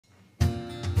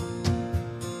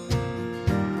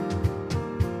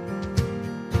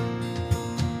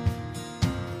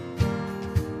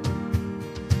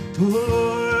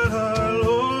Lord, our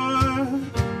Lord,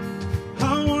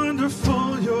 how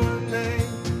wonderful your name.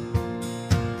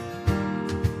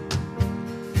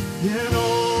 In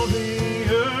all the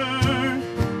earth,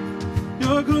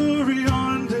 your glory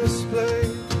on display.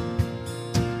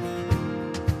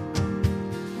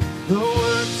 The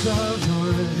works of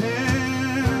your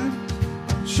hand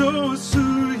show us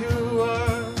who you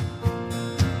are.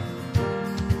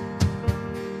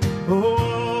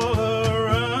 All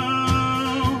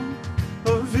around,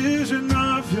 a vision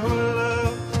of your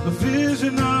love, a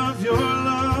vision of your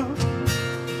love.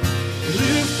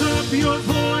 Lift up your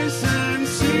voice and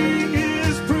sing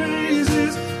his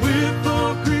praises with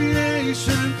all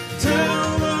creation.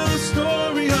 Tell the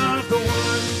story of the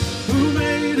one who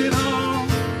made it all.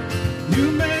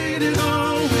 You made it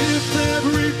all. With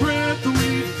every breath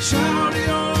we shout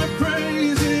your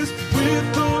praises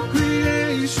with all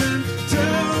creation.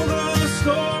 Tell the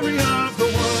story of the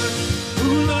one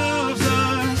who loves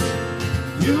us.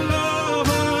 You love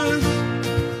us.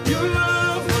 You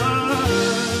love us.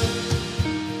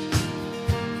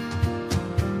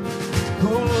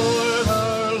 Oh Lord,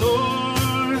 our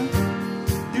Lord,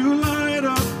 you light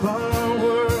up our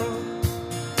world.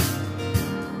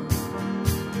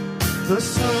 The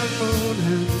sun, moon,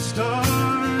 and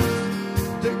stars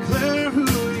declare who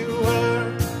you are,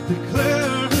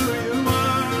 declare who you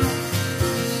are.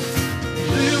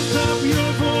 Lift up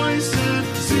your voice and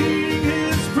sing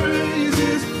his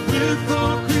praises with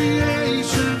all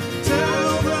creation.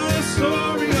 Tell the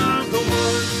story of the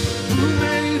one who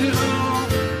made it all.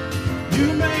 You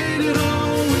made it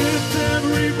all. With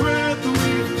every breath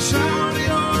we shout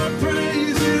your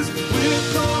praises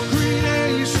with all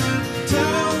creation.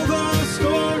 Tell the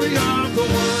story of the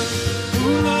one who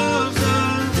loves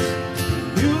us.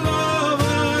 You love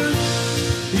us.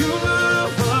 You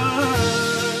love us.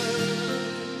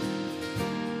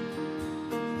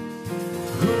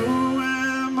 Who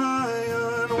am I,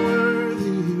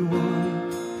 unworthy one,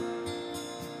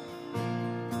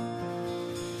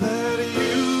 that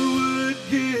you would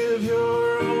give your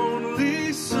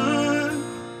only son?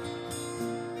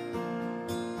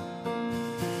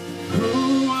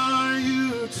 Who are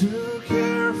you to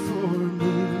care for me?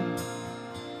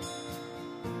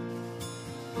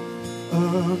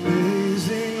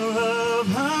 Amazing love,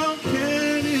 how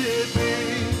can it be?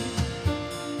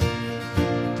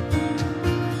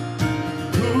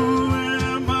 Who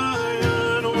am I,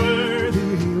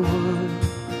 unworthy one,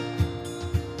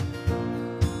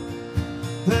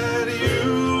 that you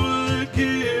would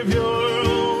give your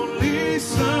only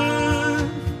son?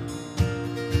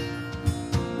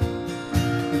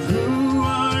 Who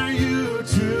are you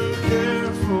to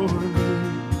care for me?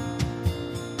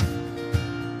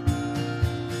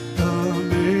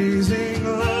 Amazing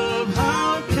love,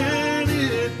 how can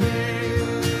it be?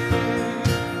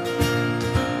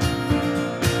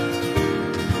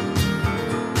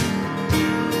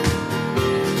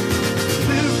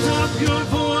 Lift up your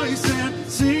voice and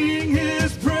sing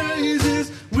his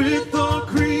praises with all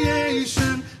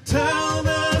creation. Tell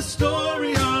the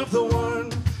story of the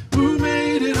one who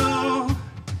made it all.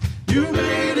 You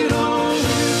made it all.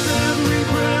 With every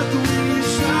breath we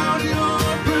shout your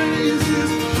praises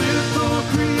with all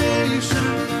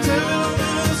creation. Tell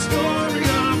the story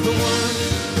of the one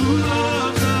who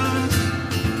loves us.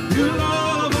 You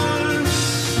love us.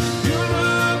 You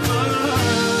love us.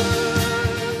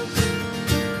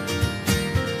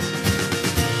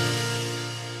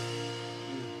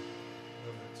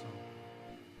 Love that song.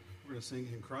 We're going to sing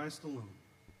In Christ Alone.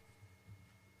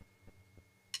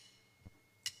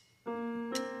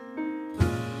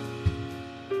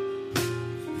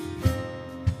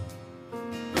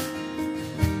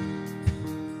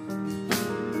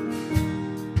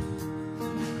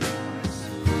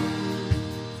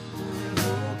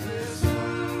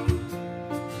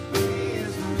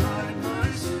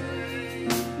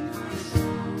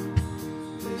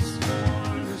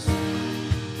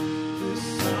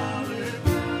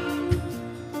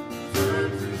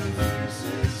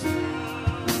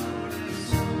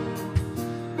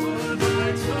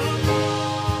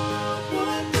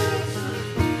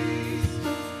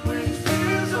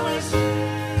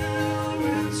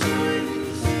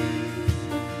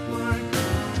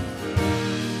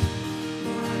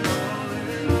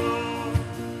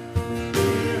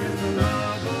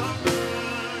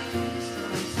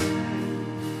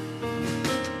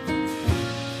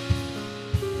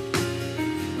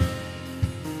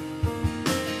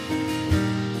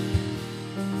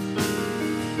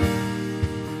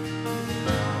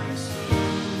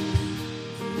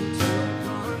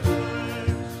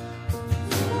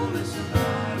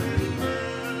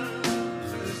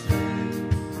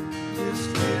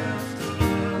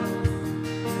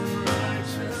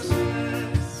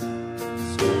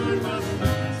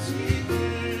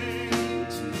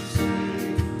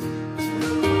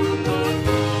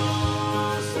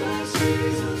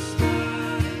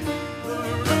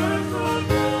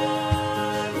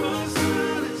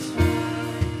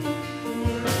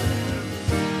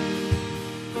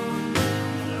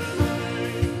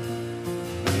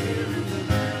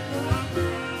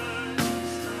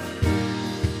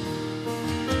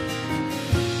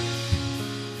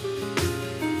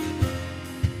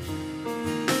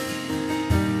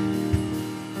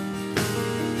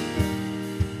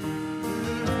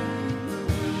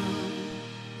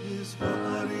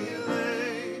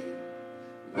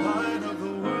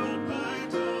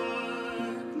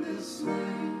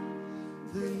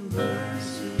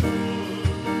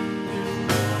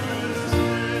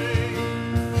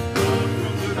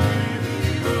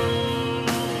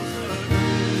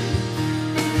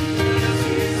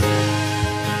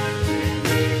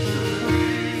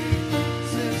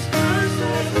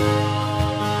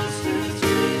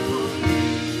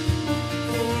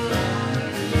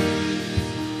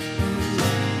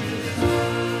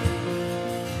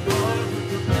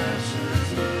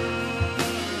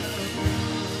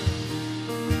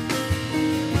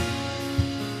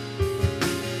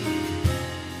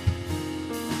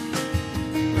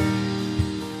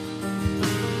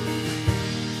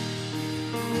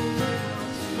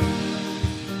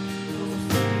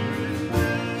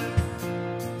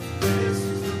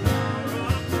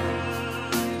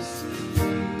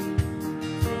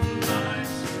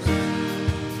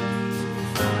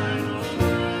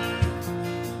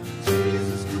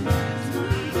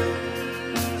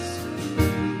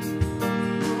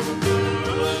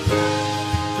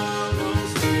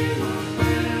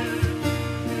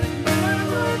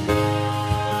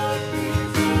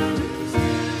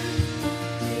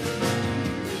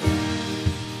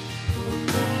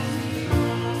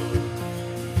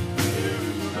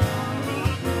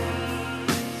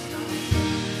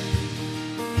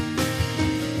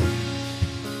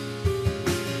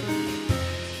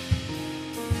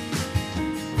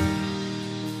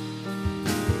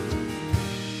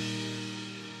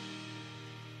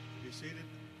 be seated.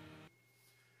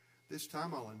 This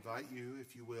time I'll invite you,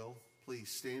 if you will, please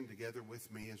stand together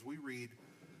with me as we read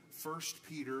 1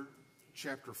 Peter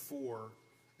chapter 4,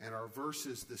 and our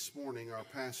verses this morning, our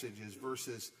passage is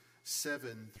verses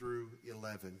 7 through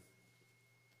 11.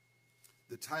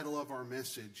 The title of our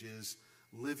message is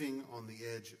Living on the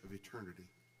Edge of Eternity.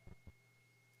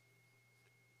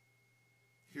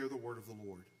 Hear the word of the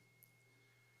Lord.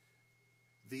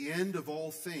 The end of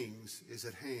all things is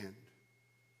at hand.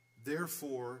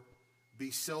 Therefore,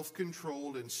 be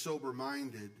self-controlled and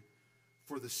sober-minded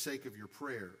for the sake of your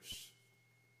prayers.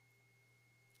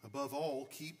 Above all,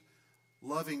 keep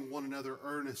loving one another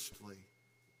earnestly,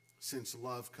 since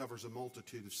love covers a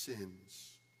multitude of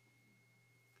sins.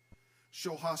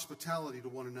 Show hospitality to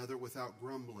one another without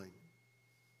grumbling.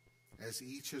 As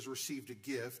each has received a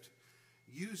gift,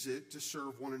 use it to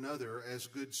serve one another as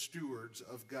good stewards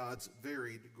of God's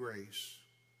varied grace.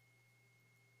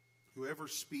 Whoever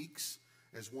speaks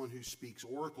as one who speaks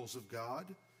oracles of God,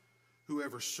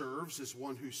 whoever serves as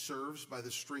one who serves by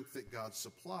the strength that God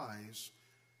supplies,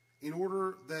 in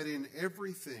order that in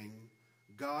everything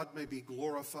God may be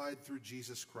glorified through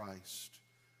Jesus Christ.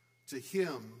 To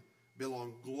him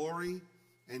belong glory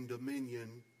and dominion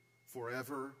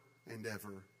forever and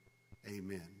ever.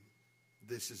 Amen.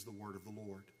 This is the word of the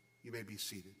Lord. You may be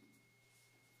seated.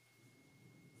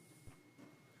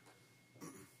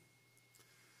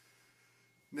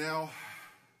 Now,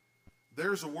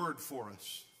 there's a word for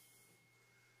us.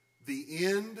 The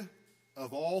end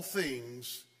of all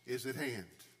things is at hand.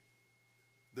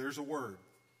 There's a word.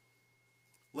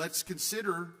 Let's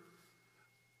consider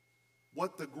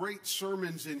what the great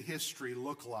sermons in history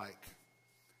look like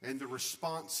and the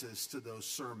responses to those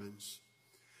sermons.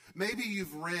 Maybe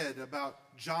you've read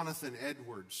about Jonathan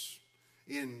Edwards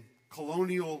in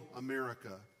colonial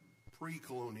America,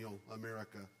 pre-colonial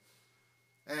America,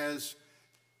 as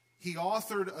he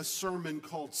authored a sermon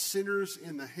called Sinners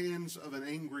in the Hands of an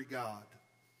Angry God.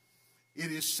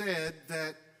 It is said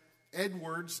that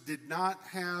Edwards did not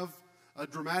have a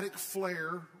dramatic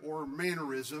flair or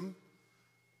mannerism,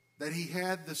 that he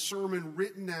had the sermon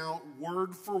written out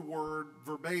word for word,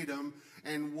 verbatim,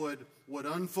 and would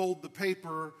unfold the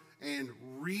paper and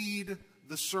read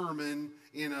the sermon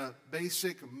in a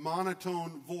basic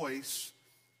monotone voice,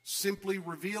 simply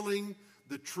revealing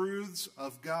the truths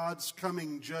of God's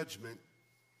coming judgment.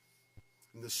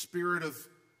 And the Spirit of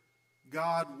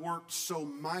God worked so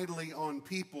mightily on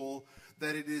people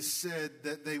that it is said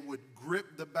that they would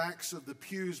grip the backs of the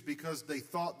pews because they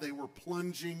thought they were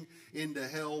plunging into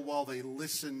hell while they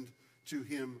listened to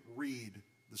him read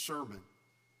the sermon.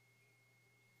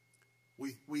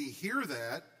 We hear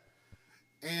that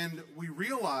and we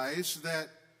realize that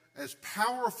as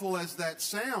powerful as that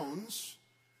sounds,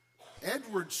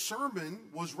 Edwards' sermon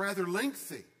was rather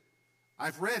lengthy.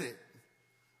 I've read it.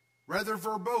 Rather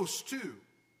verbose, too.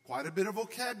 Quite a bit of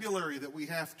vocabulary that we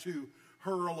have to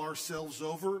hurl ourselves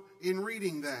over in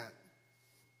reading that.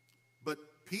 But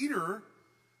Peter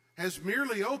has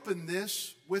merely opened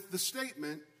this with the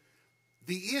statement,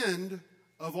 the end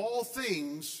of all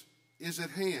things is at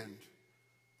hand.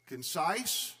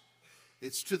 Concise,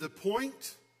 it's to the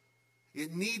point,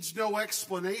 it needs no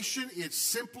explanation, it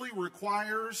simply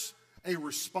requires a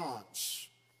response.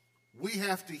 We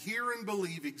have to hear and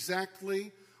believe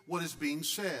exactly what is being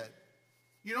said.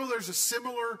 You know, there's a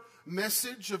similar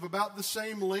message of about the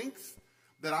same length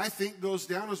that I think goes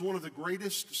down as one of the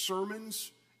greatest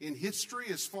sermons in history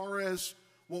as far as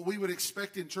what we would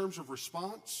expect in terms of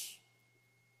response.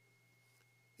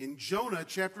 In Jonah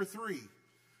chapter 3,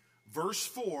 verse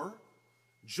 4,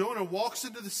 Jonah walks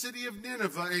into the city of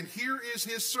Nineveh, and here is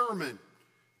his sermon.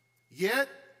 Yet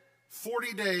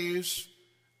 40 days,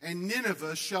 and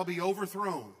Nineveh shall be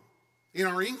overthrown. In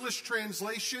our English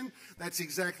translation, that's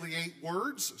exactly 8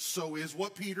 words. So is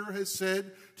what Peter has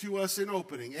said to us in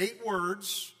opening. 8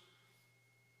 words.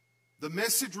 The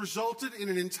message resulted in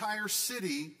an entire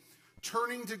city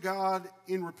turning to God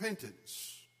in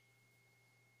repentance.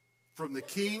 From the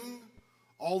king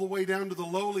all the way down to the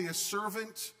lowliest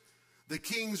servant, the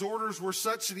king's orders were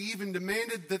such that he even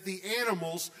demanded that the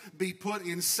animals be put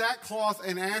in sackcloth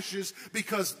and ashes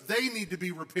because they need to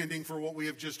be repenting for what we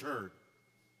have just heard.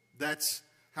 That's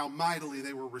how mightily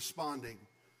they were responding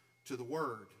to the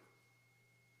word.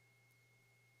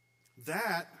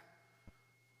 That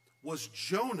was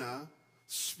Jonah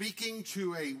speaking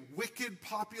to a wicked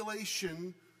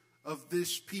population of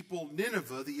this people,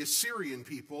 Nineveh, the Assyrian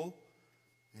people.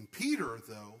 And Peter,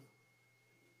 though,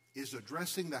 is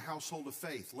addressing the household of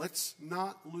faith. Let's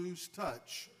not lose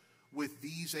touch with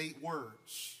these 8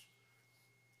 words.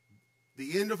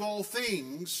 The end of all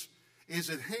things is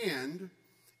at hand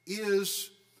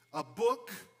is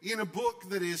in a book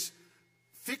that is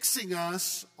fixing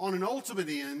us on an ultimate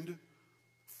end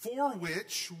for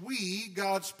which we,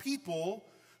 God's people,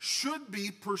 should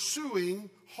be pursuing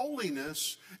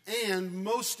holiness, and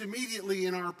most immediately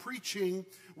in our preaching,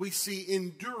 we see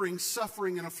enduring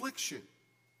suffering and affliction.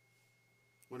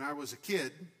 When I was a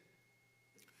kid,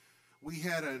 we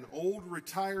had an old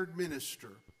retired minister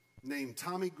named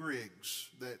Tommy Griggs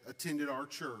that attended our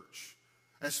church.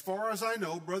 As far as I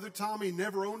know, Brother Tommy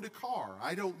never owned a car.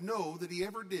 I don't know that he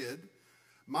ever did.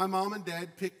 My mom and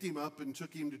dad picked him up and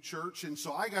took him to church, and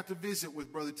so I got to visit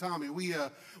with Brother Tommy. We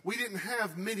didn't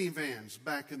have minivans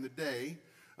back in the day.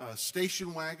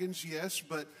 Station wagons, yes,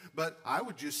 but I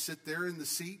would just sit there in the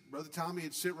seat. Brother Tommy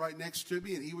would sit right next to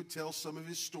me, and he would tell some of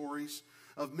his stories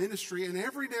of ministry. And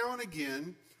every now and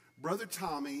again, Brother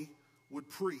Tommy would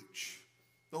preach.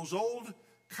 Those old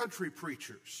country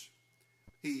preachers.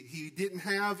 He didn't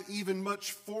have even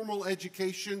much formal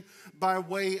education by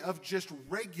way of just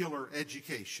regular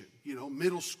education. You know,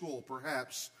 middle school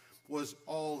perhaps was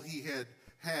all he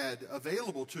had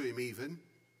available to him even.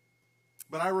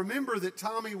 But I remember that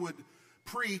Tommy would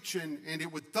preach and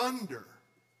it would thunder.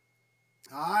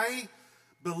 I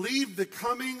believe the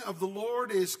coming of the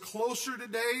Lord is closer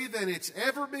today than it's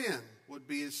ever been, would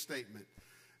be his statement.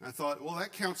 And I thought, well,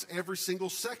 that counts every single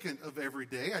second of every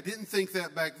day. I didn't think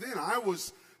that back then. I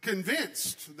was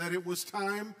convinced that it was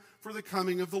time for the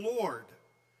coming of the Lord.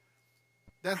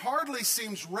 That hardly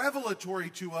seems revelatory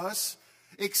to us,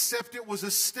 except it was a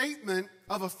statement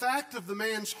of a fact of the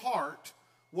man's heart,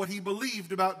 what he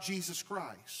believed about Jesus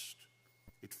Christ.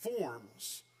 It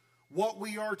forms what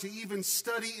we are to even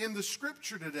study in the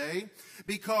Scripture today,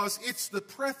 because it's the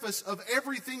preface of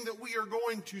everything that we are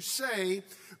going to say,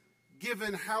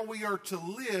 given how we are to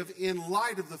live in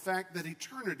light of the fact that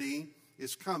eternity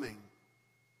is coming.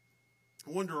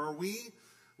 I wonder, are we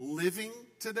living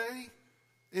today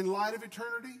in light of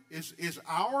eternity? Is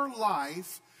our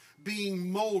life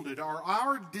being molded? Are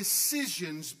our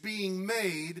decisions being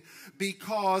made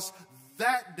because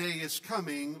that day is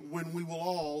coming when we will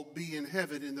all be in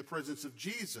heaven in the presence of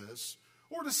Jesus?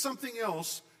 Or does something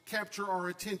else capture our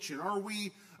attention? Are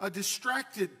we a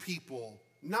distracted people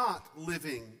not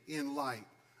living in light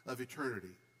of eternity?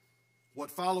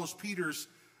 What follows Peter's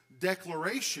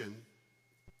declaration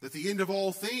that the end of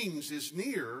all things is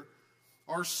near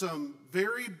are some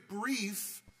very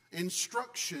brief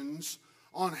instructions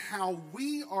on how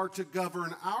we are to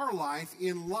govern our life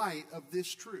in light of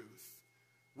this truth.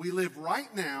 We live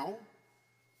right now,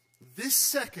 this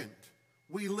second,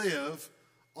 we live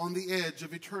on the edge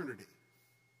of eternity.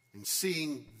 And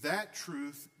seeing that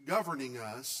truth governing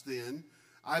us, then,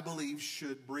 I believe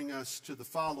should bring us to the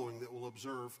following that we'll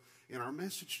observe in our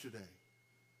message today.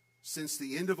 Since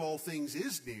the end of all things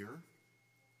is near,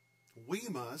 we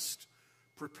must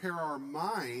prepare our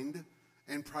mind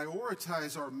and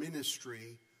prioritize our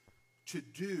ministry to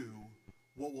do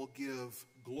what will give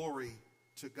glory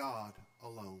to God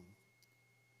alone.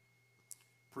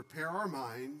 Prepare our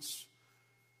minds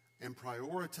and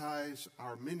prioritize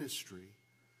our ministry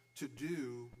to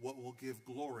do what will give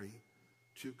glory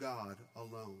to God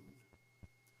alone.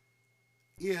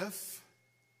 If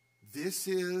this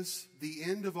is the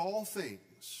end of all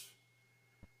things,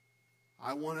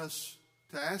 I want us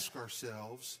to ask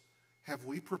ourselves, have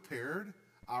we prepared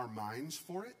our minds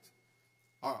for it?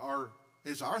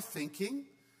 Is our thinking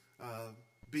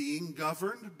being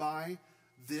governed by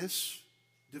this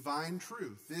divine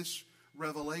truth, this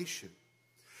revelation?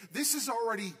 This has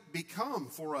already become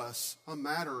for us a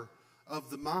matter of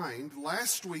the mind.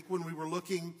 Last week when we were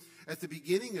looking at the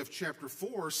beginning of chapter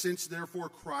 4, since therefore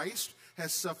Christ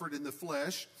has suffered in the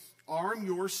flesh, arm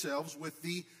yourselves with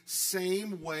the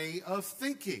same way of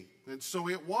thinking. And so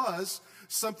it was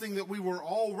something that we were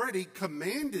already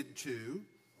commanded to.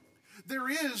 There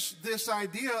is this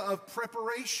idea of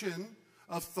preparation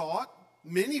of thought.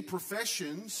 Many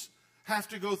professions have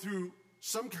to go through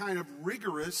some kind of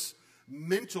rigorous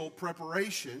mental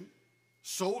preparation.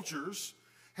 Soldiers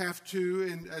have to,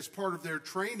 and as part of their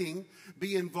training,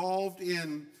 be involved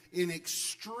in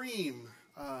extreme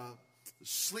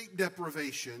sleep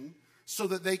deprivation so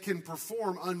that they can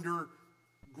perform under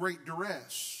great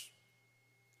duress.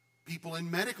 People in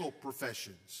medical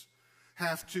professions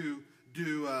have to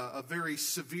do a very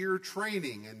severe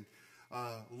training and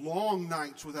long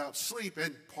nights without sleep.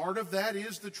 And part of that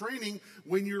is the training.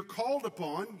 When you're called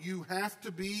upon, you have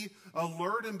to be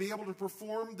alert and be able to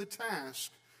perform the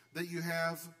task that you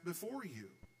have before you.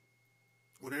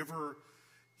 Whenever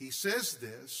he says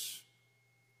this,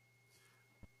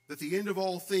 that the end of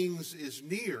all things is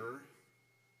near,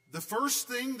 the first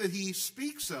thing that he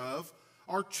speaks of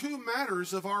are two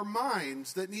matters of our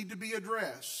minds that need to be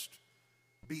addressed.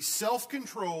 Be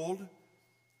self-controlled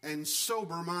and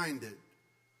sober-minded.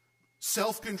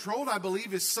 Self-controlled, I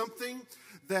believe, is something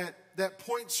that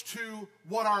points to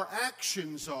what our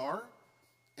actions are,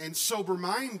 and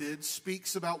sober-minded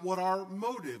speaks about what our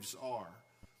motives are.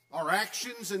 Our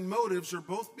actions and motives are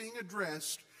both being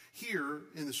addressed here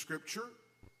in the Scripture.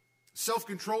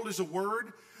 Self-controlled is a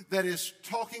word that is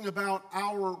talking about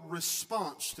our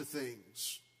response to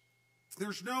things.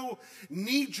 There's no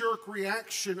knee-jerk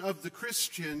reaction of the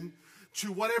Christian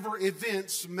to whatever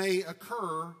events may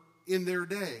occur in their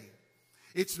day.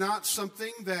 It's not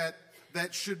something that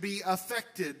should be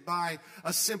affected by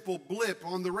a simple blip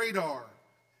on the radar.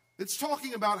 It's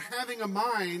talking about having a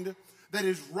mind that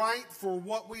is right for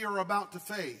what we are about to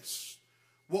face,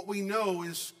 what we know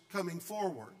is coming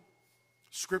forward.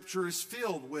 Scripture is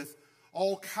filled with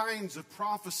all kinds of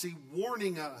prophecy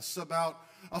warning us about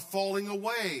a falling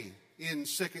away in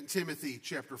 2 Timothy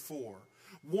chapter 4,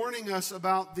 warning us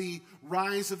about the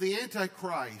rise of the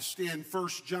Antichrist in 1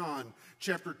 John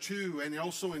chapter 2 and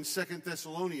also in 2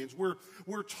 Thessalonians.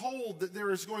 We're told that there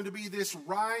is going to be this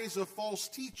rise of false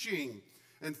teaching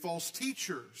and false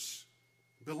teachers.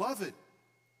 Beloved,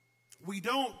 we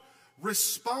don't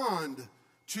respond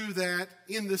to that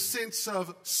in the sense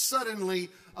of suddenly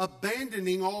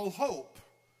abandoning all hope.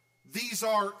 These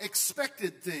are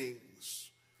expected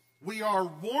things. We are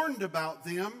warned about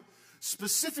them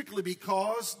specifically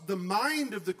because the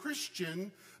mind of the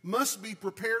Christian must be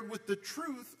prepared with the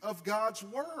truth of God's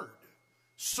Word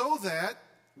so that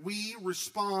we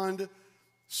respond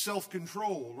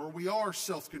self-controlled, or we are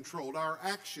self-controlled. Our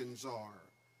actions are.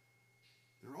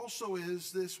 There also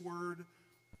is this word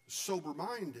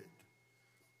sober-minded.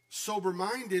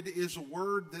 Sober-minded is a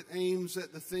word that aims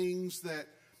at the things that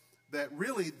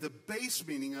really, the base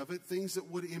meaning of it, things that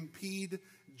would impede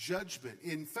judgment.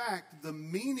 In fact, the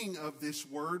meaning of this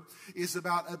word is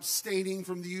about abstaining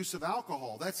from the use of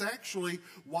alcohol. That's actually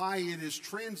why it is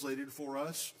translated for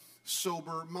us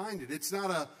sober-minded. It's not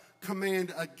a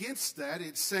command against that.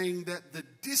 It's saying that the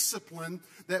discipline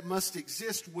that must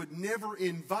exist would never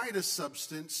invite a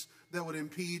substance that would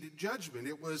impede judgment.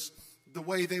 It was the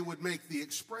way they would make the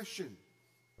expression.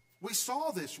 We saw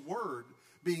this word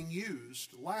being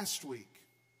used last week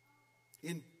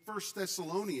in 1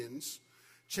 Thessalonians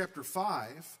chapter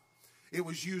 5. It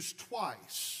was used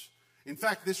twice. In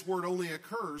fact, this word only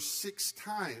occurs 6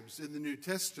 times in the New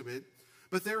Testament.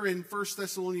 But there in 1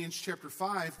 Thessalonians chapter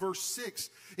 5, verse 6,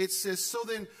 it says, "So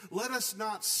then let us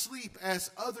not sleep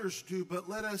as others do, but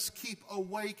let us keep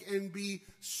awake and be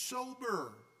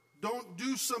sober." Don't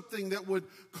do something that would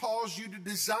cause you to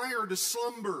desire to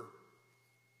slumber.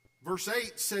 Verse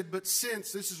 8 said, "But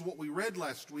since," this is what we read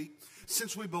last week,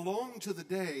 "since we belong to the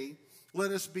day,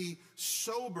 let us be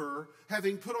sober,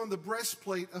 having put on the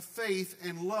breastplate of faith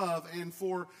and love, and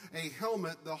for a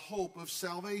helmet the hope of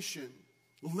salvation."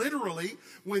 Literally,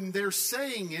 when they're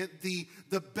saying it, the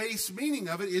base meaning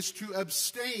of it is to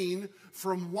abstain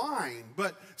from wine,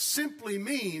 but simply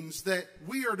means that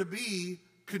we are to be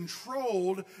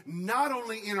controlled not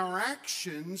only in our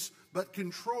actions, but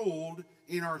controlled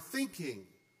in our thinking.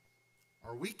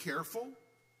 Are we careful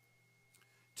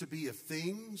to be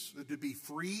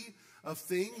free of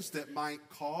things that might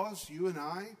cause you and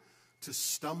I to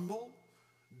stumble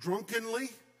drunkenly,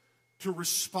 to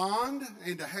respond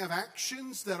and to have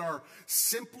actions that are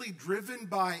simply driven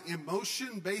by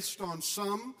emotion based on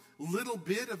some little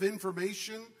bit of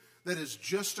information that has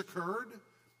just occurred?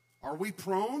 Are we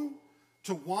prone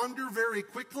to wander very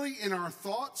quickly in our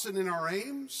thoughts and in our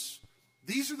aims?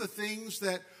 These are the things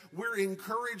that we're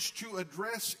encouraged to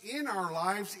address in our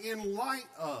lives in light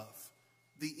of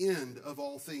the end of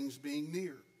all things being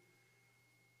near.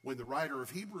 When the writer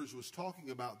of Hebrews was talking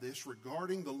about this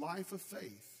regarding the life of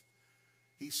faith,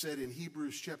 he said in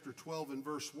Hebrews chapter 12 and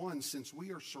verse 1, "Since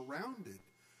we are surrounded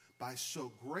by so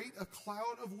great a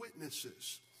cloud of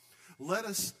witnesses, let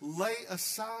us lay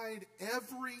aside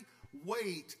every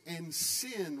weight and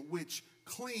sin which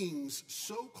clings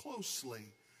so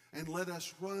closely, and let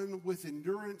us run with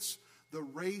endurance the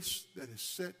race that is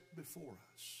set before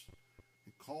us."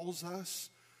 It calls us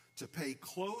to pay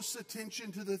close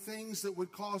attention to the things that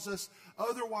would cause us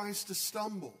otherwise to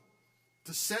stumble,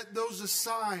 to set those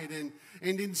aside and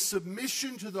in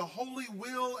submission to the holy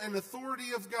will and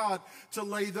authority of God, to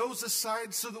lay those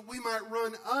aside so that we might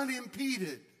run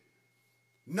unimpeded,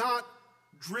 not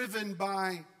driven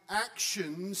by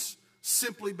actions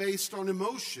simply based on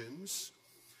emotions,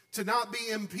 to not be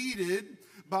impeded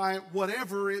by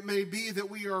whatever it may be that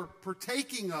we are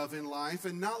partaking of in life,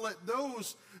 and not let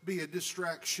those be a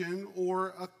distraction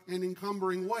or an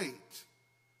encumbering weight.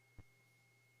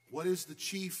 What is the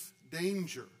chief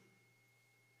danger,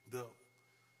 though,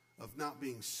 of not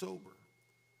being sober?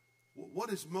 What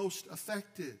is most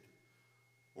affected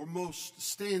or most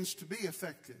stands to be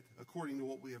affected according to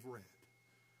what we have read?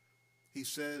 He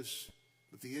says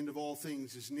that the end of all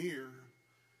things is near.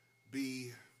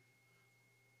 Be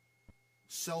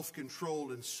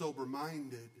self-controlled and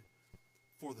sober-minded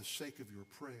for the sake of your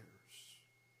prayers.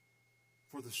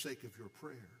 For the sake of your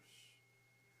prayers.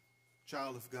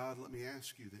 Child of God, let me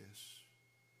ask you this.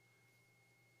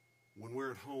 When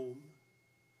we're at home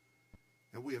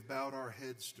and we have bowed our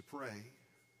heads to pray,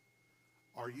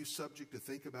 are you subject to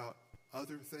think about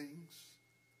other things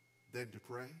than to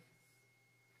pray?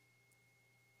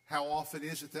 How often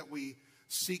is it that we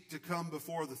seek to come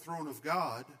before the throne of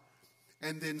God,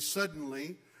 and then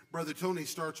suddenly Brother Tony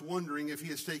starts wondering if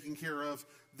he is taking care of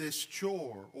this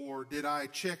chore, or did I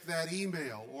check that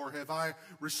email, or have I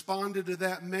responded to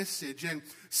that message? And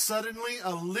suddenly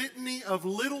a litany of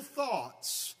little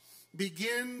thoughts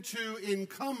begin to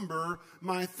encumber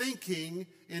my thinking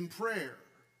in prayer.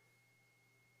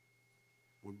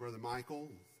 When Brother Michael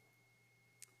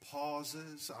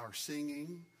pauses our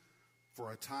singing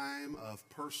for a time of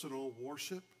personal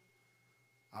worship,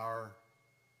 are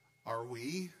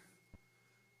we,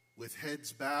 with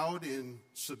heads bowed in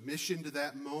submission to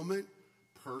that moment,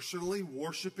 personally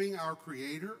worshiping our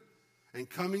Creator and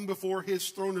coming before His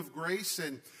throne of grace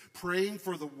and praying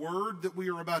for the word that we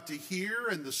are about to hear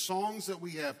and the songs that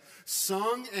we have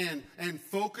sung, and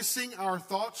focusing our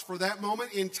thoughts for that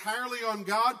moment entirely on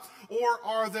God? Or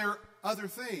are there other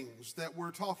things that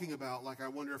we're talking about, like I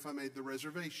wonder if I made the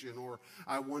reservation, or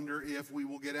I wonder if we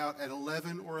will get out at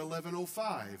 11 or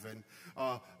 11:05, and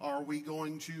are we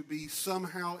going to be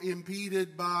somehow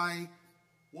impeded by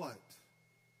what?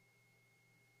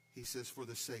 He says, for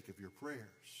the sake of your prayers.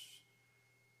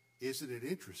 Isn't it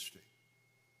interesting?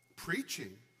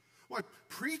 Preaching. Why,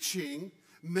 preaching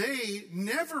may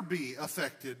never be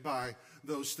affected by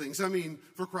those things. I mean,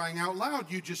 for crying out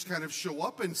loud, you just kind of show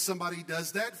up and somebody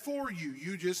does that for you.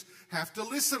 You just have to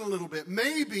listen a little bit.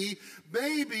 Maybe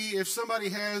if somebody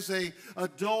has a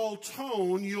dull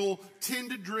tone, you'll tend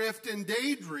to drift and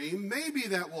daydream. Maybe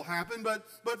that will happen, but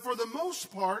for the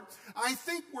most part, I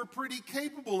think we're pretty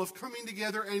capable of coming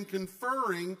together and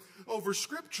conferring over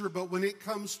Scripture. But when it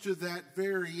comes to that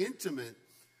very intimate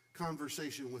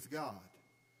conversation with God,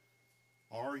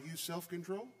 are you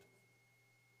self-controlled?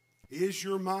 Is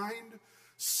your mind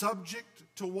subject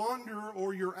to wander,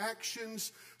 or your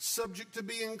actions subject to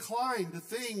be inclined to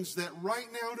things that right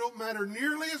now don't matter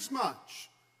nearly as much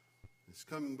as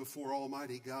coming before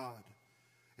Almighty God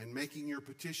and making your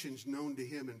petitions known to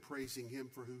Him and praising Him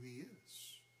for who He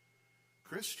is?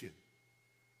 Christian,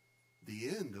 the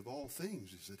end of all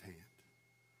things is at hand.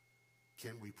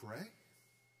 Can we pray?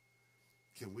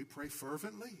 Can we pray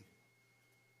fervently,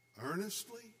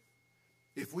 earnestly?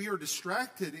 If we are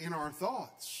distracted in our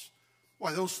thoughts,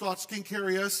 why, those thoughts can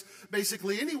carry us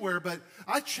basically anywhere. But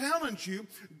I challenge you,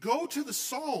 go to the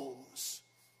Psalms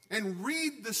and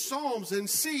read the Psalms and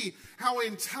see how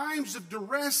in times of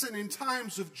duress and in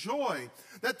times of joy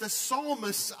that the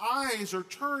psalmist's eyes are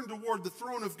turned toward the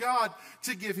throne of God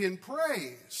to give Him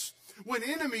praise. When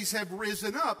enemies have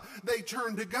risen up, they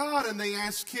turn to God and they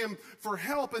ask Him for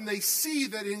help, and they see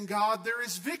that in God there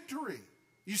is victory.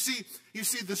 You see,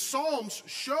 the Psalms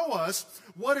show us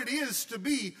what it is to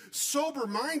be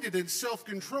sober-minded and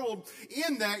self-controlled,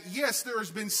 in that, yes, there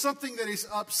has been something that is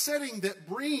upsetting that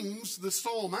brings the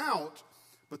psalm out,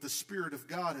 but the Spirit of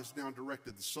God has now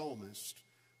directed the psalmist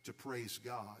to praise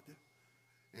God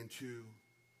and to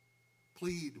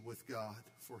plead with God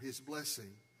for His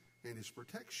blessing and His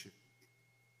protection.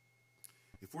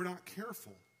 If we're not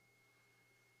careful,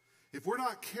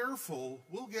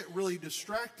 we'll get really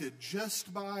distracted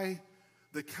just by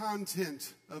the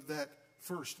content of that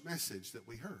first message that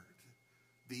we heard.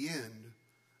 The end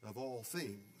of all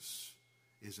things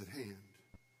is at hand.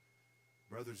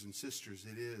 Brothers and sisters,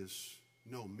 it is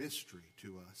no mystery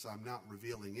to us. I'm not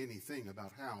revealing anything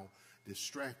about how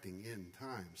distracting end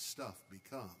time stuff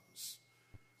becomes.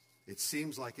 It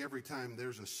seems like every time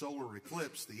there's a solar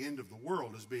eclipse, the end of the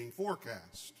world is being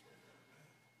forecast.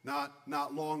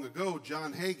 Not long ago,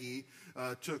 John Hagee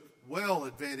took well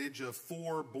advantage of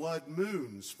 4 blood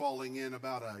moons falling in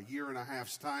about a year and a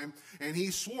half's time, and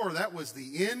he swore that was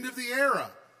the end of the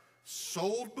era.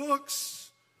 Sold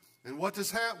books, and what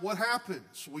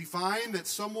happens? We find that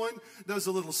someone does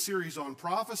a little series on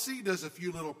prophecy, does a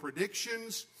few little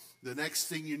predictions. The next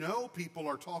thing you know, people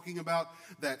are talking about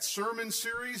that sermon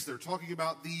series. They're talking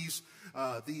about these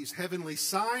heavenly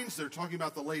signs. They're talking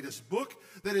about the latest book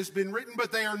that has been written,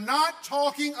 but they are not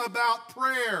talking about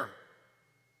prayer.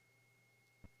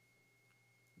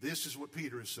 This is what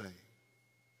Peter is saying.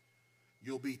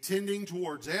 You'll be tending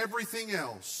towards everything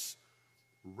else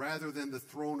rather than the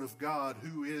throne of God,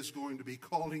 who is going to be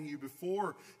calling you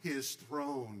before his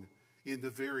throne in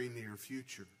the very near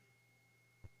future.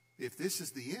 If this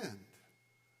is the end,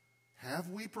 have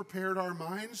we prepared our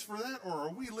minds for that, or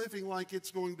are we living like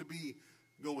it's going to be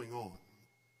going on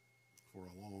for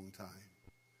a long time?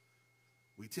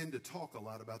 We tend to talk a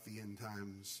lot about the end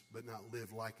times, but not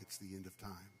live like it's the end of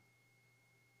time.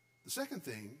 The second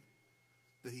thing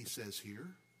that he says here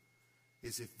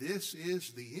is, if this is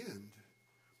the end,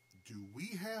 do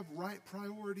we have right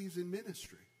priorities in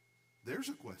ministry? There's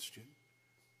a question.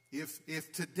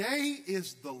 If today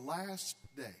is the last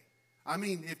day, I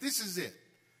mean, if this is it,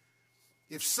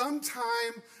 if sometime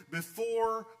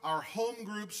before our home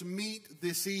groups meet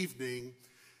this evening,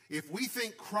 if we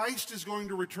think Christ is going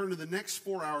to return in the next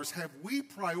 4 hours, have we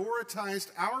prioritized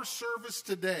our service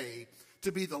today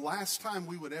to be the last time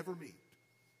we would ever meet?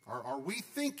 Are we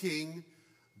thinking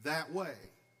that way?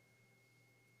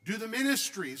 Do the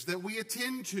ministries that we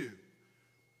attend to,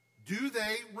 do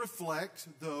they reflect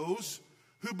those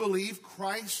who believe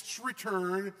Christ's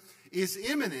return is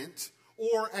imminent,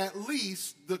 or at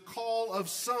least the call of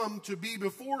some to be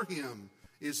before him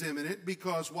is imminent,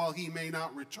 because while he may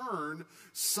not return,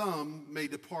 some may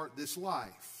depart this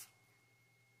life?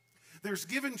 There's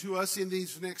given to us in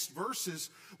these next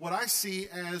verses what I see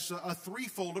as a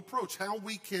threefold approach, how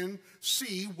we can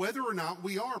see whether or not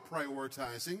we are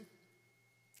prioritizing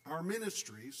our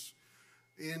ministries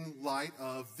in light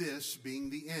of this being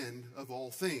the end of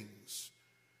all things.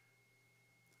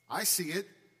 I see it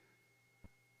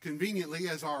conveniently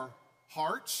as our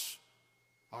hearts,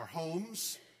 our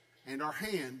homes, and our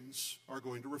hands are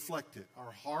going to reflect it.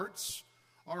 Our hearts,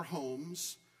 our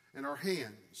homes, and our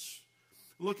hands.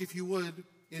 Look, if you would,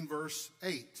 in verse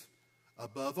 8.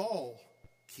 Above all,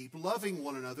 keep loving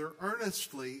one another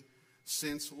earnestly,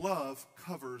 since love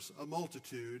covers a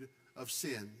multitude of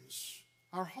sins.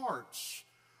 Our hearts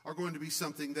are going to be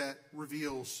something that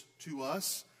reveals to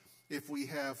us if we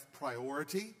have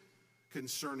priority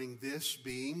concerning this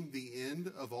being the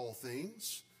end of all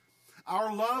things.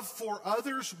 Our love for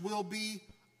others will be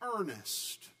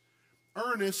earnest.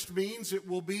 Earnest means it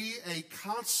will be a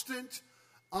constant,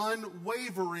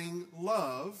 unwavering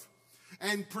love,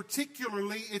 and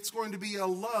particularly it's going to be a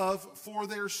love for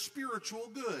their spiritual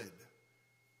good.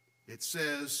 It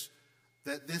says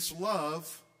that this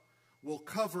love will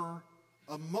cover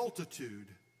a multitude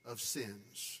of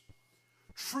sins.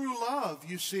 True love,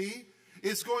 you see,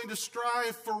 is going to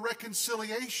strive for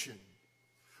reconciliation.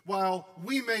 While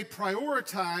we may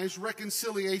prioritize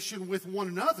reconciliation with one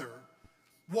another,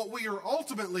 what we are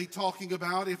ultimately talking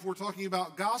about, if we're talking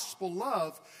about gospel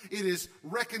love, it is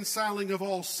reconciling of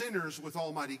all sinners with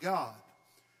Almighty God.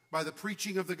 By the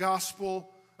preaching of the gospel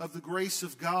of the grace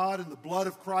of God and the blood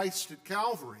of Christ at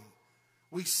Calvary,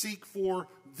 we seek for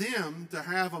them to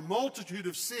have a multitude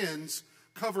of sins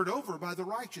covered over by the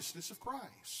righteousness of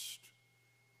Christ.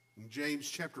 In James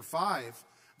chapter 5,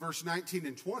 verse 19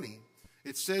 and 20,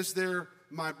 it says there,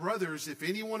 "My brothers, if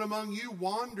anyone among you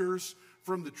wanders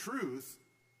from the truth,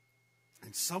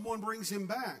 and someone brings him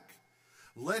back,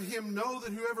 let him know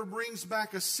that whoever brings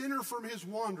back a sinner from his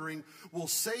wandering will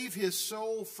save his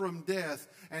soul from death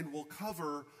and will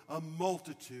cover a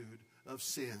multitude of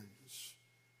sins."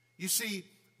 You see,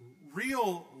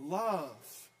 real love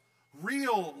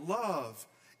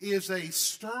is a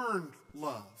stern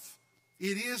love.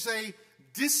 It is a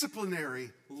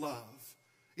disciplinary love.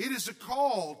 It is a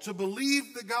call to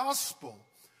believe the gospel,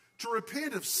 to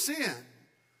repent of sin,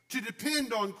 to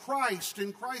depend on Christ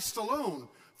and Christ alone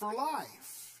for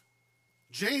life.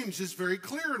 James is very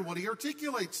clear in what he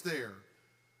articulates there.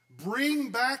 Bring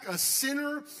back a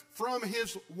sinner from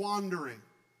his wandering.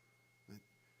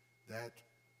 That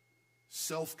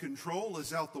self-control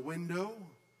is out the window.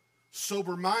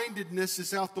 Sober-mindedness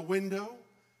is out the window.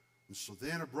 And so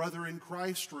then a brother in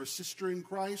Christ or a sister in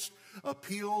Christ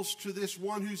appeals to this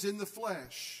one who's in the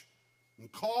flesh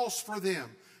and calls for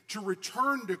them to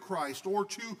return to Christ or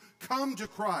to come to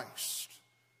Christ.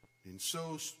 In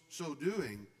so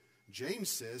doing, James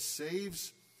says,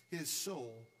 saves his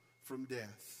soul from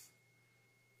death.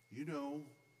 You know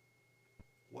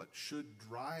what should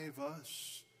drive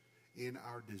us in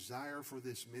our desire for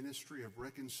this ministry of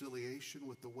reconciliation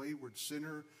with the wayward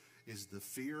sinner is the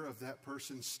fear of that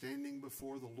person standing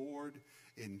before the Lord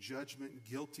in judgment,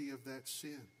 guilty of that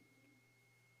sin.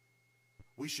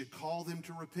 We should call them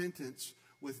to repentance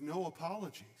with no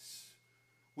apologies.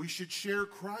 We should share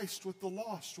Christ with the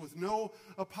lost with no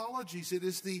apologies. It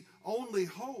is the only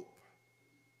hope.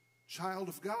 Child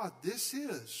of God, this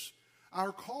is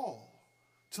our call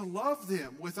to love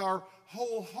them with our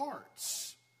whole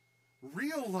hearts.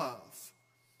 Real love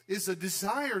is a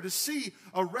desire to see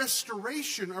a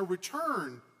restoration, a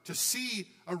return, to see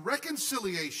a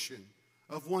reconciliation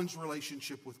of one's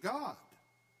relationship with God.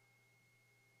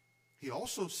 He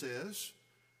also says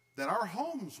that our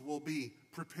homes will be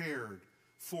prepared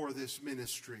for this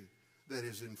ministry that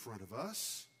is in front of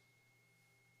us.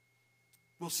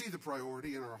 We'll see the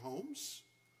priority in our homes.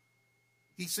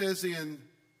 He says in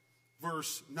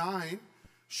verse 9,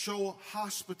 show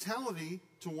hospitality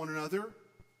to one another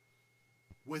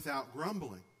without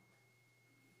grumbling.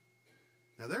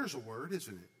 Now there's a word,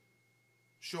 isn't it?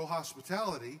 Show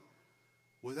hospitality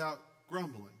without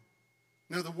grumbling.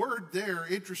 Now the word there,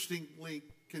 interestingly,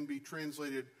 can be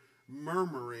translated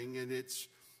murmuring, and its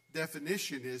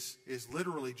definition is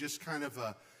literally just kind of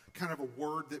a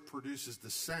word that produces the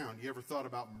sound. You ever thought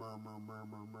about murmur,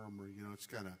 murmur, murmur? You know, it's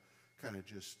kind of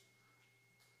just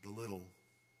the little,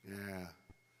 yeah.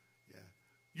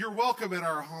 You're welcome at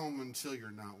our home until you're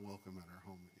not welcome at our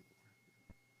home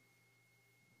anymore.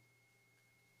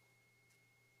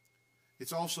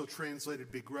 It's also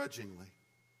translated begrudgingly,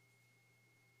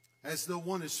 as though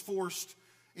one is forced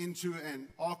into an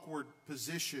awkward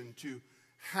position to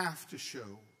have to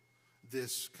show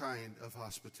this kind of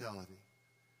hospitality.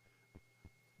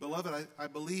 Beloved, I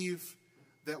believe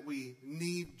that we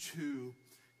need to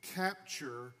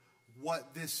capture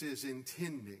what this is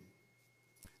intending.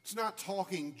 It's not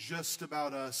talking just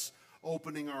about us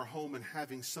opening our home and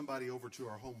having somebody over to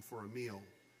our home for a meal.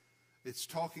 It's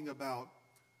talking about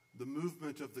the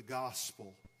movement of the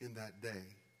gospel in that day.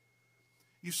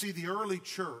 You see, the early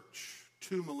church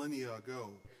 2 millennia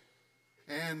ago,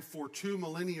 and for 2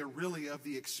 millennia really of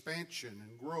the expansion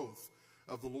and growth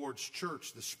of the Lord's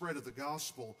church, the spread of the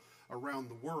gospel around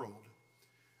the world,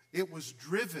 it was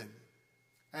driven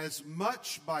as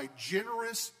much by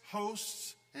generous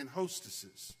hosts and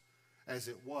hostesses as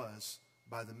it was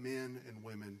by the men and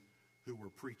women who were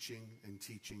preaching and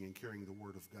teaching and carrying the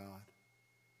word of God.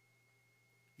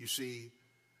 You see,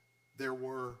 there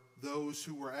were those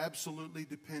who were absolutely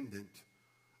dependent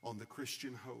on the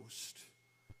Christian host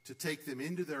to take them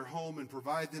into their home and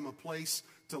provide them a place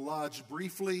to lodge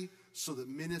briefly so that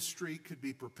ministry could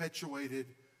be perpetuated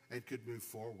and could move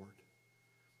forward.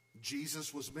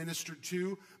 Jesus was ministered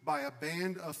to by a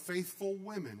band of faithful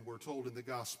women, we're told in the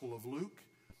Gospel of Luke.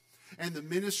 And the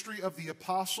ministry of the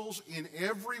apostles in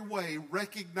every way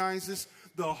recognizes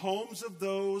the homes of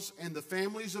those and the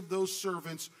families of those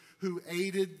servants who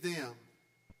aided them.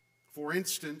 For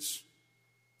instance,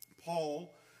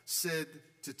 Paul said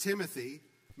to Timothy,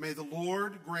 "May the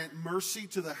Lord grant mercy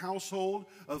to the household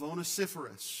of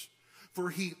Onesiphorus, for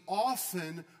he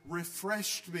often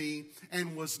refreshed me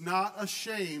and was not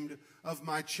ashamed of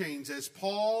my chains." As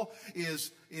Paul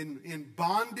is in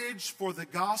bondage for the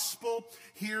gospel,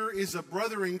 here is a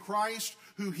brother in Christ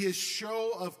who his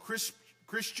show of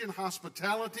Christian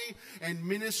hospitality and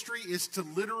ministry is to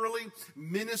literally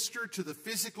minister to the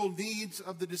physical needs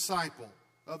of the disciple,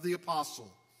 of the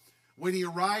apostle. When he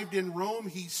arrived in Rome,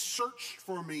 he searched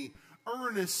for me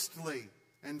earnestly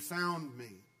and found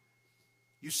me.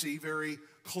 You see, very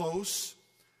close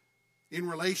in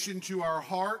relation to our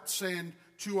hearts and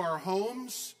to our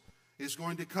homes is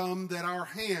going to come that our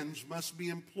hands must be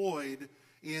employed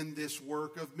in this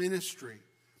work of ministry,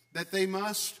 that they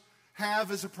must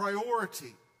have as a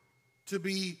priority to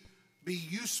be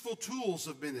useful tools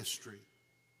of ministry.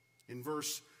 In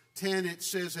verse 10 it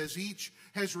says, "As each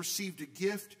has received a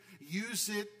gift, use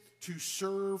it to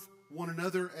serve one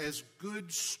another as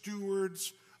good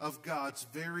stewards of God's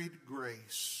varied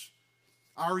grace."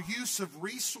 Our use of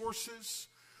resources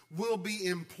will be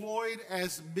employed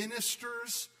as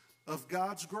ministers of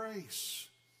God's grace.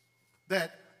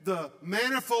 That the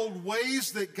manifold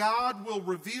ways that God will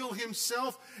reveal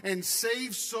himself and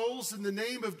save souls in the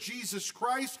name of Jesus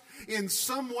Christ in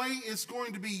some way is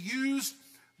going to use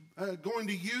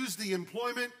the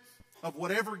employment of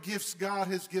whatever gifts God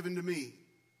has given to me.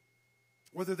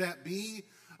 Whether that be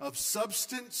of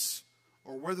substance,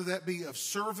 or whether that be of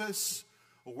service,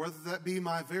 or whether that be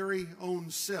my very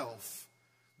own self,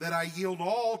 that I yield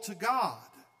all to God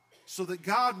so that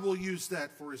God will use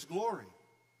that for his glory.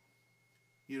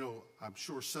 You know, I'm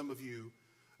sure some of you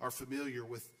are familiar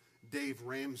with Dave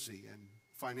Ramsey and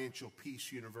Financial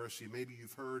Peace University. Maybe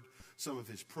you've heard some of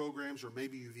his programs, or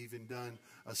maybe you've even done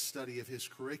a study of his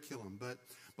curriculum. But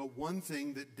one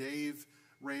thing that Dave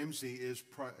Ramsey is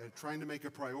trying to make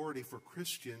a priority for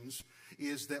Christians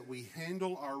is that we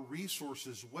handle our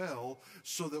resources well,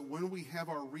 so that when we have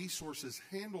our resources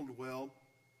handled well,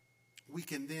 we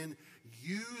can then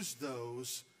use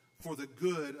those for the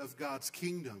good of God's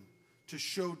kingdom, to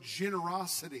show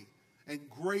generosity and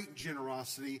great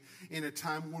generosity in a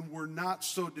time when we're not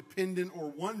so dependent or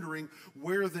wondering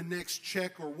where the next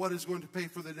check or what is going to pay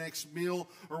for the next meal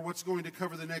or what's going to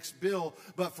cover the next bill,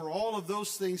 but for all of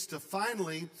those things to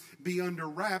finally be under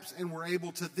wraps, and we're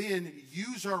able to then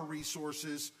use our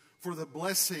resources for the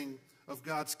blessing of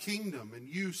God's kingdom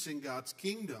and use in God's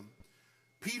kingdom.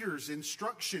 Peter's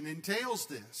instruction entails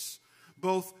this,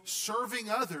 both serving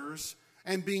others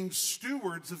and being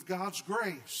stewards of God's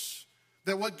grace.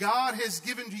 That what God has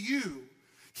given to you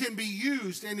can be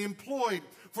used and employed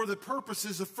for the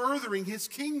purposes of furthering His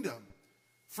kingdom.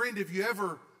 Friend, have you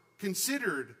ever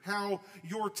considered how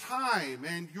your time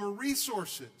and your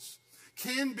resources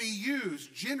can be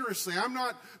used generously? I'm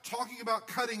not talking about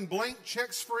cutting blank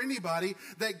checks for anybody.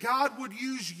 That God would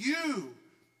use you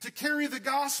to carry the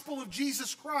gospel of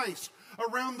Jesus Christ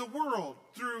around the world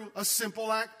through a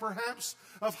simple act, perhaps,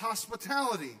 of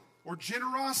hospitality or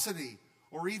generosity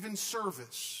or even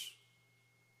service.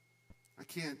 I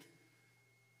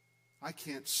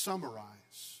can't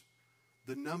summarize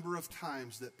the number of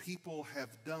times that people have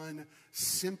done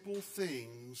simple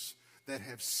things that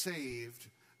have saved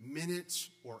minutes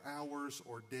or hours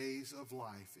or days of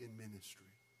life in ministry.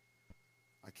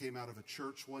 I came out of a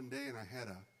church one day and I had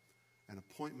an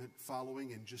appointment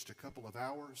following in just a couple of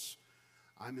hours.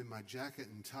 I'm in my jacket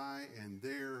and tie, and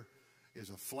there is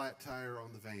a flat tire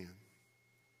on the van.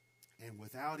 And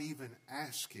without even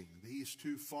asking, these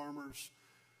two farmers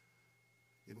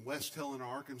in West Helena,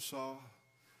 Arkansas,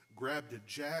 grabbed a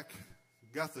jack,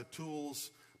 got the tools,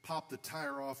 popped the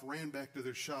tire off, ran back to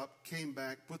their shop, came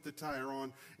back, put the tire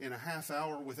on. In a half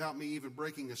hour, without me even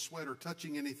breaking a sweat or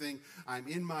touching anything, I'm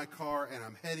in my car and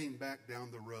I'm heading back down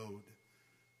the road.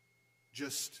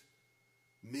 Just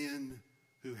men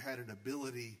who had an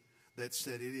ability that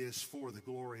said it is for the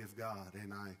glory of God.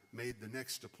 And I made the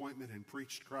next appointment and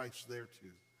preached Christ there too.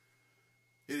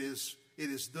 It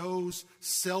is those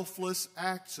selfless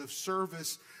acts of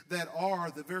service that are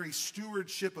the very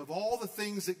stewardship of all the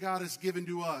things that God has given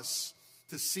to us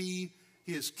to see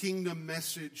His kingdom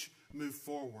message move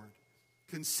forward.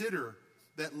 Consider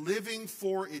that living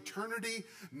for eternity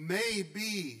may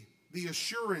be the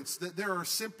assurance that there are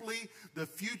simply the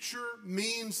future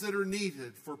means that are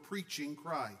needed for preaching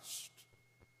Christ.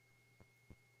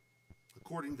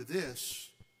 According to this,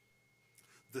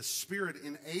 the Spirit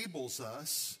enables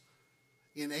us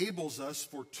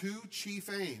for two chief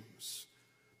aims.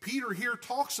 Peter here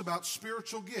talks about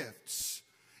spiritual gifts.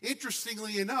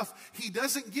 Interestingly enough, he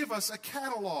doesn't give us a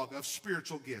catalog of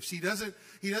spiritual gifts. He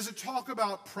doesn't talk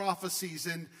about prophecies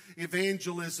and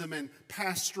evangelism and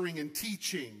pastoring and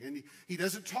teaching. And he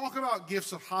doesn't talk about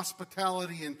gifts of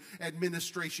hospitality and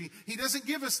administration. He doesn't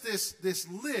give us this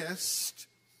list.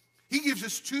 He gives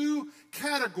us two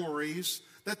categories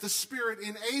that the Spirit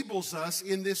enables us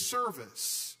in this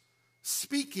service: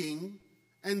 speaking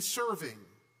and serving.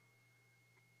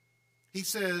 He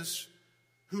says,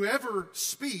 whoever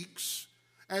speaks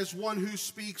as one who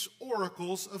speaks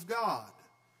oracles of God.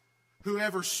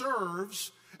 Whoever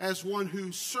serves as one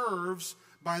who serves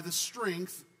by the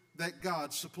strength that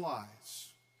God supplies.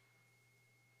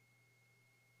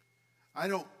 I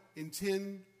don't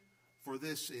intend for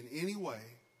this in any way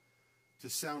to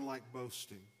sound like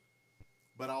boasting,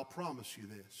 but I'll promise you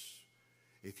this.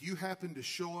 If you happen to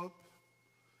show up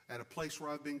at a place where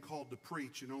I've been called to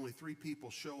preach and only 3 people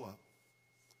show up,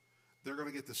 they're going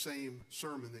to get the same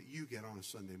sermon that you get on a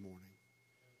Sunday morning.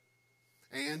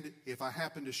 And if I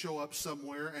happen to show up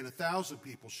somewhere and 1,000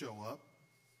 people show up,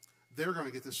 they're going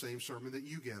to get the same sermon that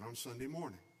you get on Sunday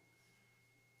morning.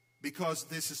 Because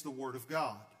this is the Word of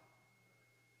God,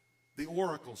 the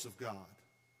oracles of God,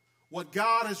 what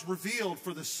God has revealed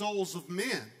for the souls of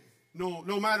men.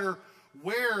 No matter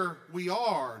where we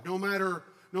are, no matter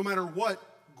what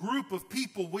group of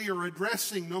people we are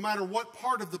addressing, no matter what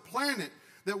part of the planet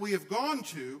that we have gone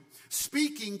to,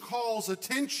 speaking calls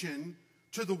attention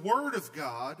to the Word of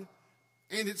God.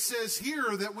 And it says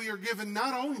here that we are given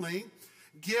not only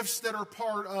gifts that are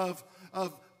part of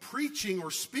preaching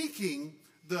or speaking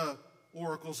the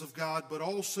oracles of God, but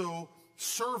also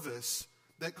service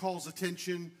that calls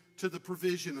attention to the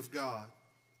provision of God.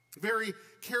 Very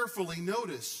carefully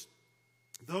notice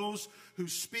those who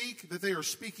speak, that they are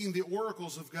speaking the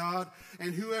oracles of God,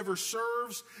 and whoever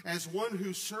serves as one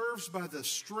who serves by the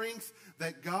strength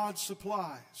that God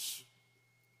supplies.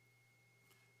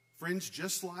 Friends,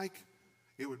 just like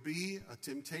it would be a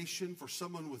temptation for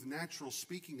someone with natural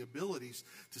speaking abilities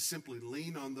to simply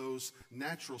lean on those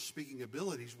natural speaking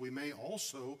abilities, we may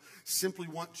also simply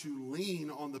want to lean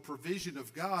on the provision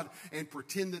of God and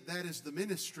pretend that that is the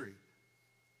ministry.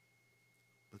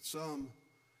 But some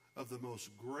of the most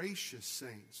gracious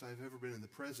saints I've ever been in the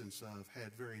presence of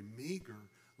had very meager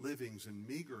livings and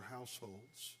meager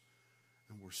households,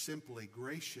 and were simply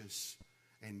gracious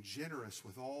and generous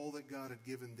with all that God had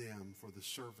given them for the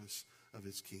service of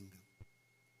His kingdom.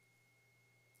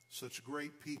 Such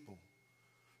great people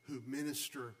who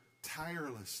minister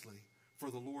tirelessly for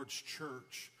the Lord's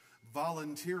church,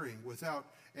 volunteering without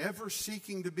ever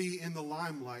seeking to be in the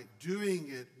limelight, doing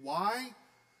it. Why?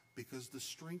 Because the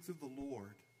strength of the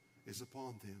Lord is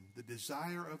upon them. The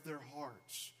desire of their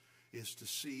hearts is to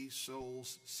see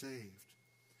souls saved.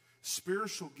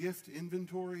 Spiritual gift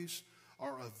inventories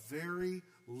are of very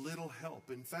little help.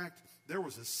 In fact, there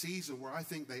was a season where I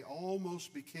think they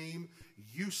almost became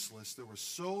useless. There was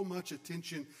so much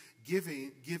attention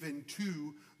given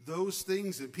to those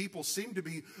things, and people seemed to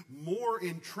be more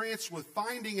entranced with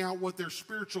finding out what their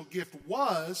spiritual gift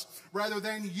was rather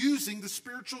than using the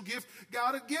spiritual gift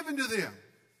God had given to them.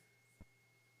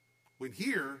 When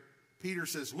here, Peter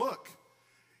says, look,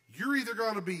 you're either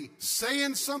going to be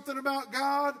saying something about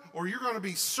God or you're going to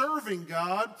be serving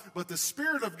God, but the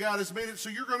Spirit of God has made it so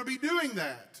you're going to be doing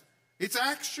that. It's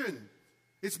action.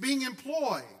 It's being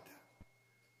employed.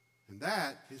 And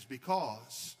that is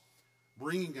because,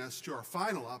 bringing us to our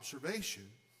final observation,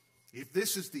 if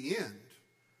this is the end,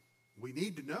 we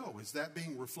need to know, is that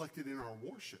being reflected in our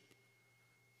worship?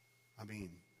 I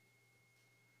mean,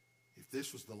 if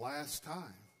this was the last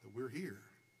time that we're here,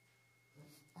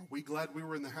 are we glad we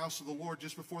were in the house of the Lord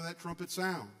just before that trumpet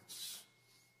sounds?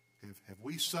 Have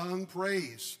we sung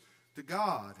praise to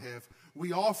God? Have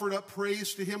we offered up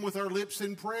praise to Him with our lips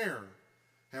in prayer?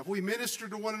 Have we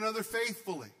ministered to one another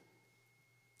faithfully?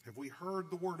 Have we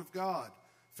heard the Word of God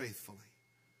faithfully?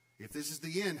 If this is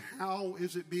the end, how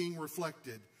is it being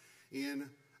reflected in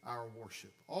our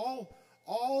worship?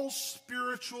 All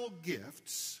spiritual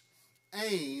gifts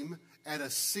aim at a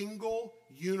single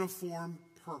uniform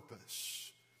purpose.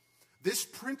 This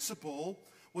principle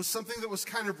was something that was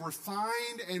kind of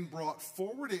refined and brought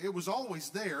forward. It was always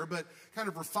there, but kind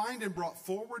of refined and brought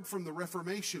forward from the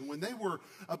Reformation when they were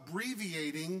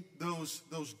abbreviating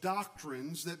those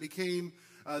doctrines that became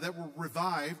that were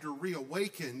revived or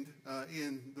reawakened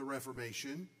in the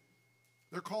Reformation.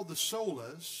 They're called the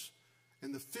solas,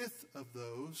 and the fifth of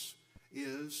those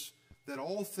is that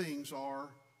all things are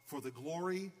for the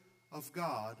glory of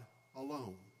God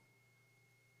alone.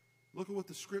 Look at what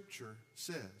the Scripture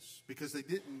says, because they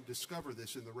didn't discover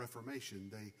this in the Reformation.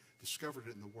 They discovered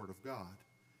it in the Word of God.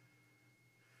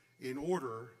 In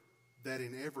order that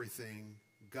in everything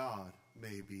God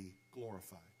may be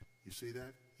glorified. You see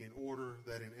that? In order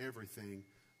that in everything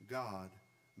God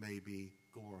may be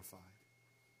glorified.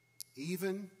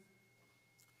 Even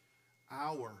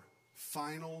our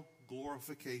final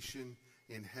glorification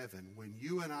in heaven, when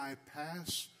you and I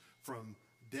pass from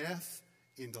death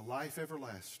into life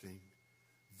everlasting,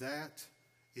 that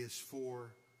is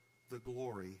for the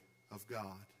glory of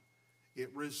God. It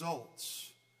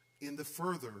results in the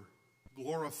further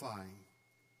glorifying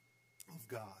of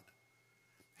God.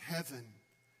 Heaven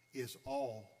is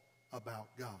all about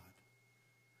God.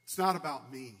 It's not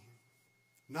about me,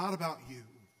 not about you.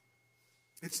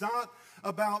 It's not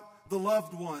about the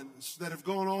loved ones that have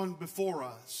gone on before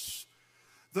us.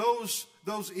 Those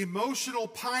emotional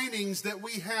pinings that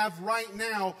we have right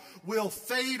now will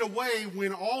fade away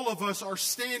when all of us are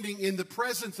standing in the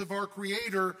presence of our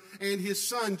Creator and His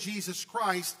Son, Jesus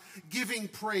Christ, giving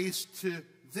praise to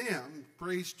them,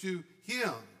 praise to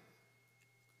Him.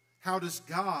 How does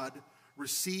God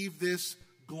receive this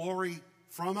glory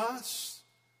from us?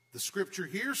 The Scripture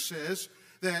here says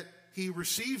that He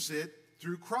receives it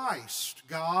through Christ.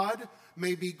 God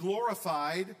may be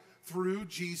glorified through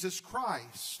Jesus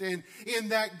Christ. And in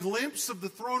that glimpse of the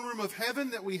throne room of heaven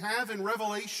that we have in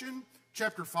Revelation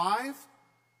chapter 5,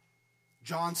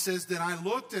 John says, "Then I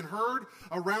looked and heard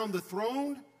around the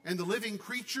throne and the living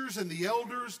creatures and the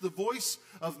elders the voice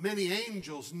of many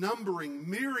angels, numbering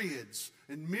myriads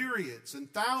and myriads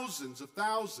and thousands of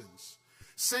thousands,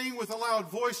 saying with a loud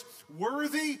voice,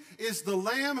 'Worthy is the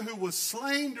Lamb who was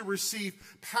slain to receive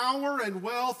power and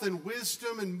wealth and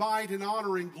wisdom and might and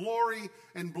honor and glory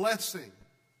and blessing.'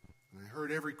 And I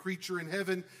heard every creature in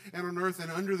heaven and on earth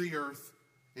and under the earth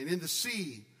and in the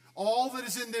sea, all that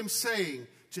is in them, saying,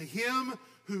 'To Him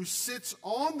who sits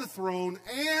on the throne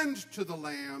and to the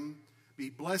Lamb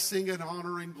be blessing and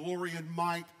honor and glory and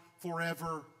might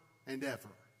forever and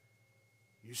ever.'"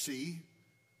 You see,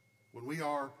 when we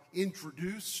are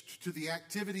introduced to the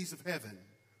activities of heaven,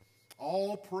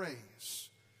 all praise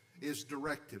is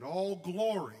directed, all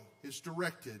glory is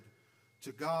directed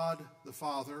to God the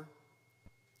Father.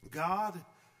 God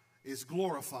is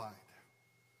glorified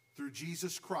through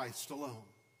Jesus Christ alone.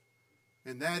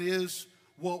 And that is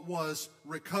what was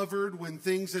recovered when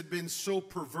things had been so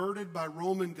perverted by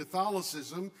Roman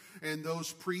Catholicism, and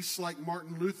those priests like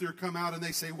Martin Luther come out and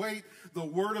they say, wait, the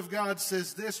Word of God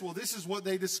says this. Well, this is what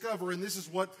they discover, and this is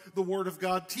what the Word of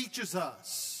God teaches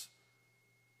us.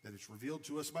 That it's revealed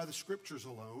to us by the Scriptures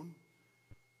alone,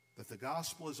 that the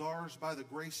gospel is ours by the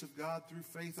grace of God through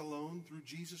faith alone, through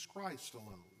Jesus Christ alone,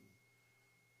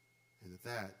 and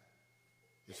that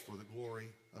is for the glory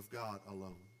of God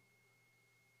alone.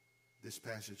 This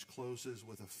passage closes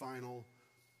with a final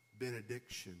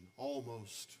benediction,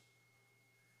 almost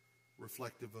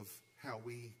reflective of how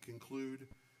we conclude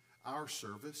our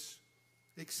service,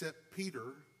 except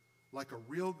Peter, like a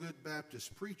real good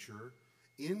Baptist preacher,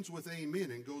 ends with amen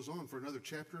and goes on for another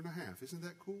chapter and a half. Isn't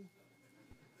that cool?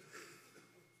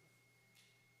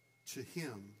 To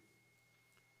him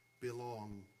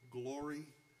belong glory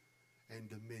and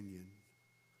dominion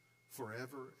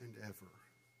forever and ever.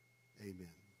 Amen.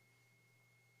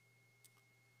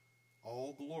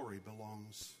 All glory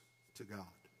belongs to God.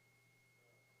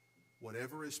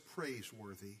 Whatever is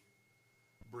praiseworthy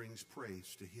brings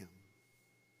praise to him.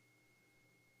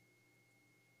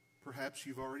 Perhaps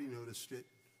you've already noticed it.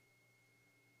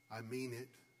 I mean it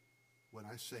when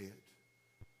I say it.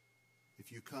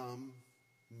 If you come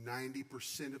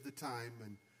 90% of the time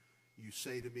and you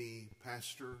say to me,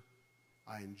 Pastor,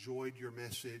 I enjoyed your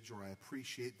message, or I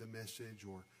appreciate the message,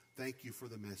 or thank you for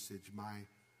the message, my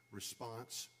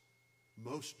response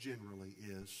most generally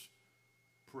is,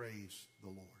 praise the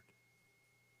Lord.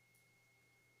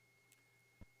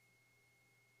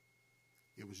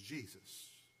 It was Jesus,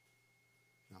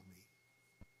 not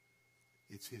me.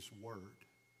 It's his word,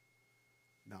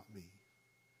 not me.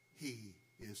 He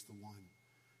is the one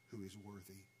who is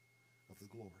worthy of the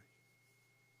glory.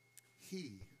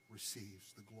 He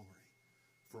receives the glory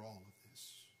for all of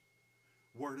this.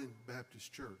 Worden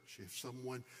Baptist Church, if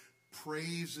someone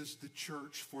praises the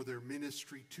church for their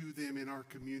ministry to them in our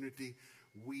community,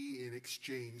 we in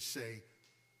exchange say,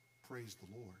 praise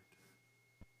the Lord.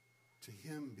 To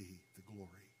him be the glory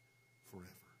forever.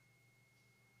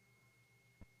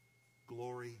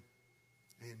 Glory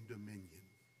and dominion.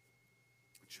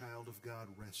 Child of God,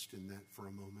 rest in that for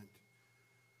a moment.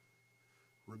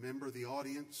 Remember the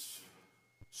audience,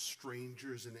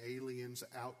 strangers and aliens,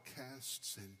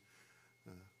 outcasts, and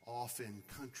off in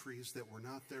countries that were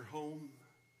not their home.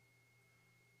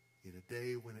 In a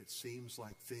day when it seems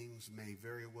like things may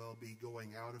very well be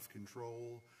going out of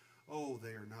control. Oh,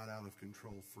 they are not out of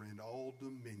control, friend. All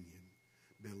dominion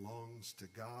belongs to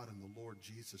God and the Lord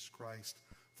Jesus Christ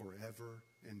forever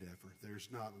and ever. There's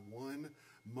not one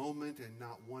moment and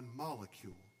not one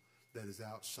molecule that is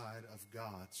outside of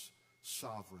God's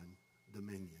sovereign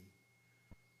dominion.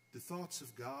 The thoughts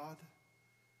of God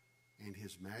and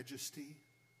his majesty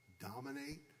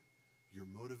dominate your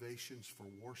motivations for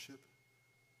worship,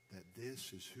 that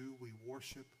this is who we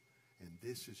worship and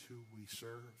this is who we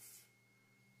serve.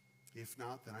 If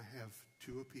not, then I have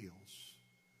two appeals.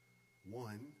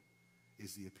 One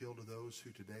is the appeal to those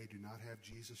who today do not have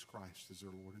Jesus Christ as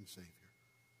their Lord and Savior.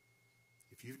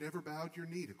 If you've never bowed your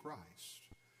knee to Christ,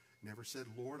 never said,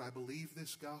 Lord, I believe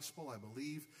this gospel, I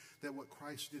believe that what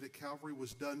Christ did at Calvary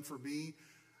was done for me,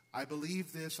 I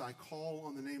believe this, I call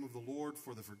on the name of the Lord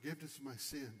for the forgiveness of my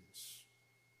sins.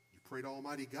 You pray to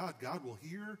Almighty God, God will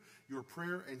hear your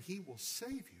prayer and he will save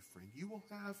you, friend. You will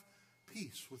have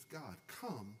peace with God.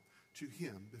 Come to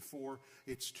him before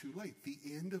it's too late. The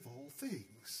end of all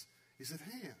things is at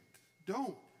hand.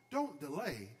 Don't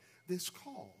delay this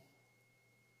call.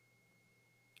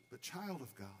 But child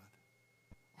of God,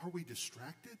 are we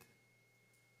distracted?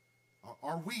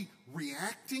 Are we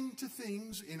reacting to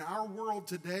things in our world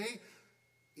today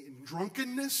in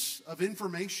drunkenness of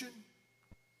information?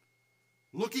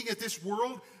 Looking at this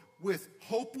world with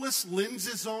hopeless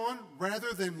lenses on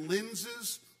rather than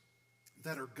lenses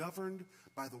that are governed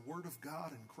by the Word of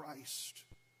God and Christ,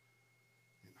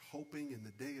 and hoping in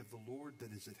the day of the Lord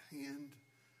that is at hand.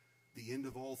 The end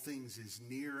of all things is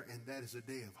near, and that is a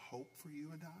day of hope for you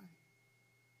and I.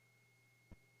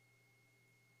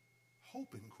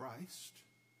 Hope in Christ.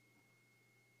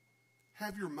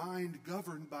 Have your mind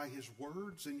governed by his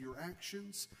words and your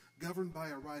actions governed by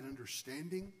a right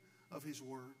understanding of his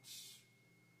words.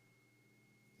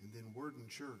 And then Worden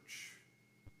Church,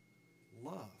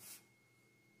 love.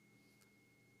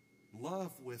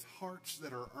 Love with hearts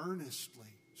that are earnestly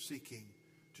seeking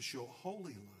to show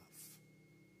holy love.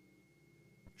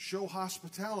 Show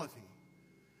hospitality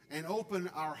and open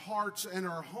our hearts and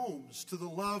our homes to the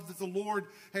love that the Lord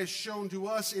has shown to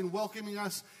us in welcoming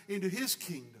us into his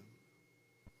kingdom.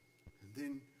 And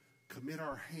then commit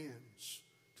our hands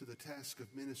to the task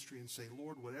of ministry and say,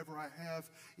 Lord, whatever I have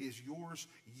is yours.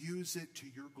 Use it to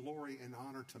your glory and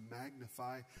honor to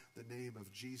magnify the name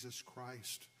of Jesus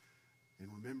Christ. And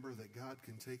remember that God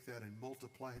can take that and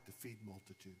multiply it to feed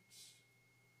multitudes.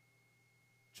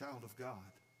 Child of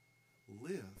God,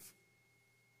 live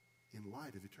in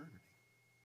light of eternity.